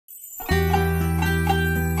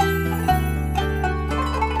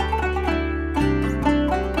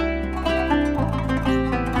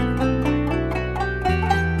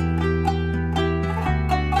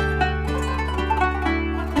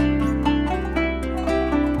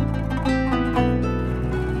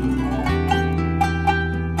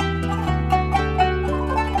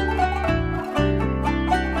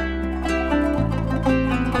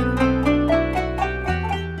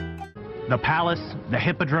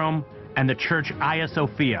Hippodrome, and the church Hagia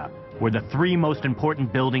Sophia were the three most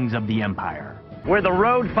important buildings of the empire. Where the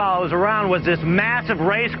road follows around was this massive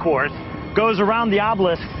race course, goes around the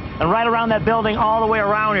obelisk, and right around that building all the way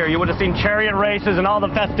around here, you would have seen chariot races and all the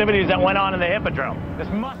festivities that went on in the Hippodrome. This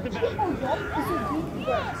must have been... Hippodrome is a Greek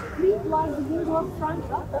word. Crete lies in the middle of front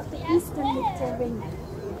of the eastern Mediterranean.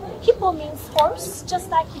 Hippo means horse, just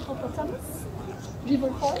like hippopotamus, river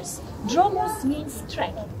horse. Dromos means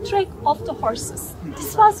trek of the horses.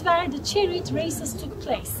 This was where the chariot races took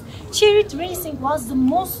place. Chariot racing was the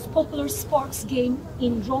most popular sports game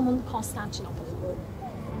in Roman Constantinople.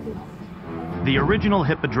 The original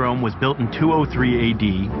Hippodrome was built in 203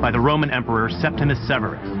 AD by the Roman Emperor Septimus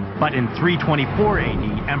Severus. But in 324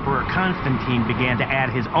 AD, Emperor Constantine began to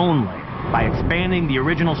add his own layer by expanding the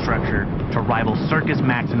original structure to rival Circus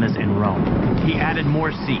Maximus in Rome. He added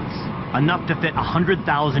more seats, enough to fit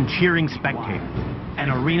 100,000 cheering spectators,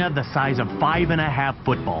 an arena the size of 5.5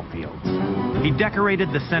 football fields. He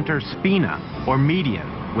decorated the center spina, or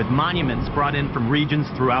median, with monuments brought in from regions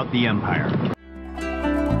throughout the empire.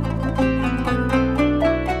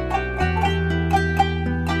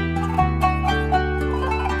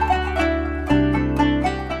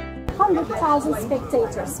 100,000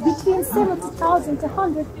 spectators, between 70,000 to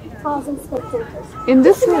 100,000 spectators. In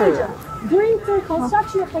this area? During the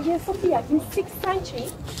construction of Hagia Sophia in 6th century,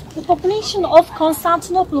 the population of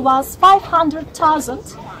Constantinople was 500,000,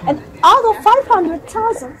 and out of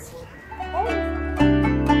 500,000,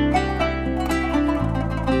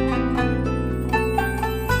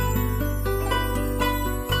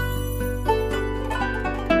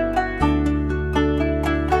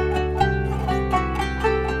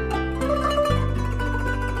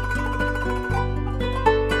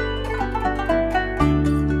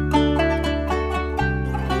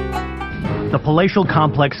 the palatial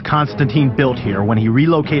complex Constantine built here when he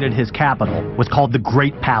relocated his capital was called the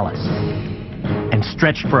Great Palace and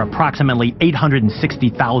stretched for approximately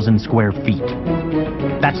 860,000 square feet.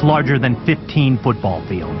 That's larger than 15 football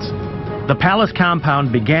fields. The palace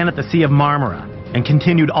compound began at the Sea of Marmara and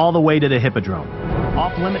continued all the way to the Hippodrome,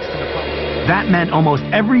 off limits to the public. That meant almost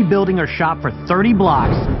every building or shop for 30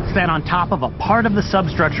 blocks sat on top of a part of the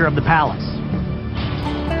substructure of the palace.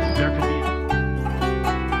 There could be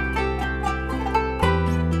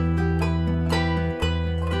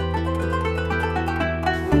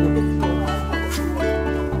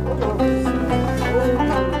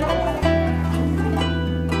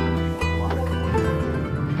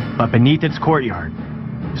but beneath its courtyard,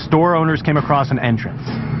 store owners came across an entrance.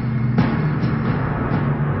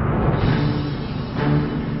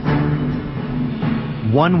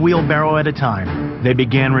 One wheelbarrow at a time, they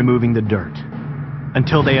began removing the dirt,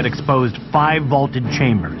 until they had exposed 5 vaulted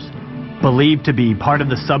chambers, believed to be part of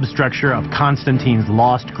the substructure of Constantine's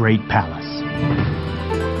lost Great Palace.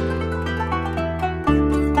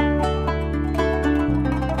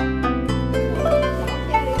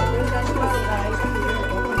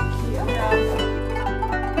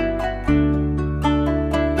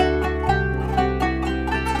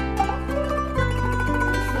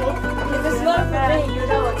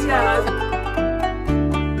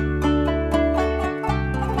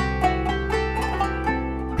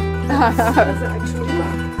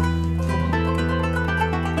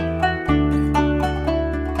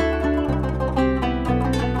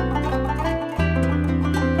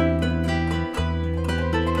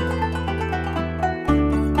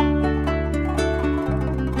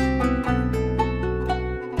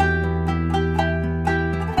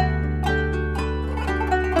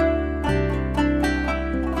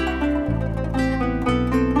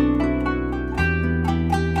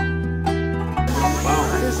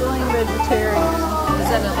 Vegetarian. Is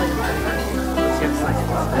that like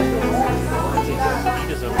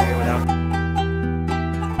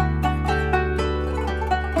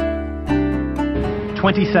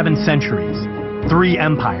 27 centuries, 3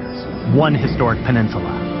 empires, 1 historic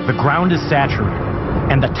peninsula. The ground is saturated,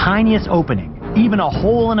 and the tiniest opening, even a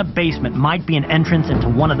hole in a basement, might be an entrance into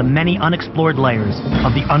one of the many unexplored layers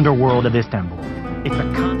of the underworld of Istanbul. It's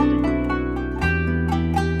a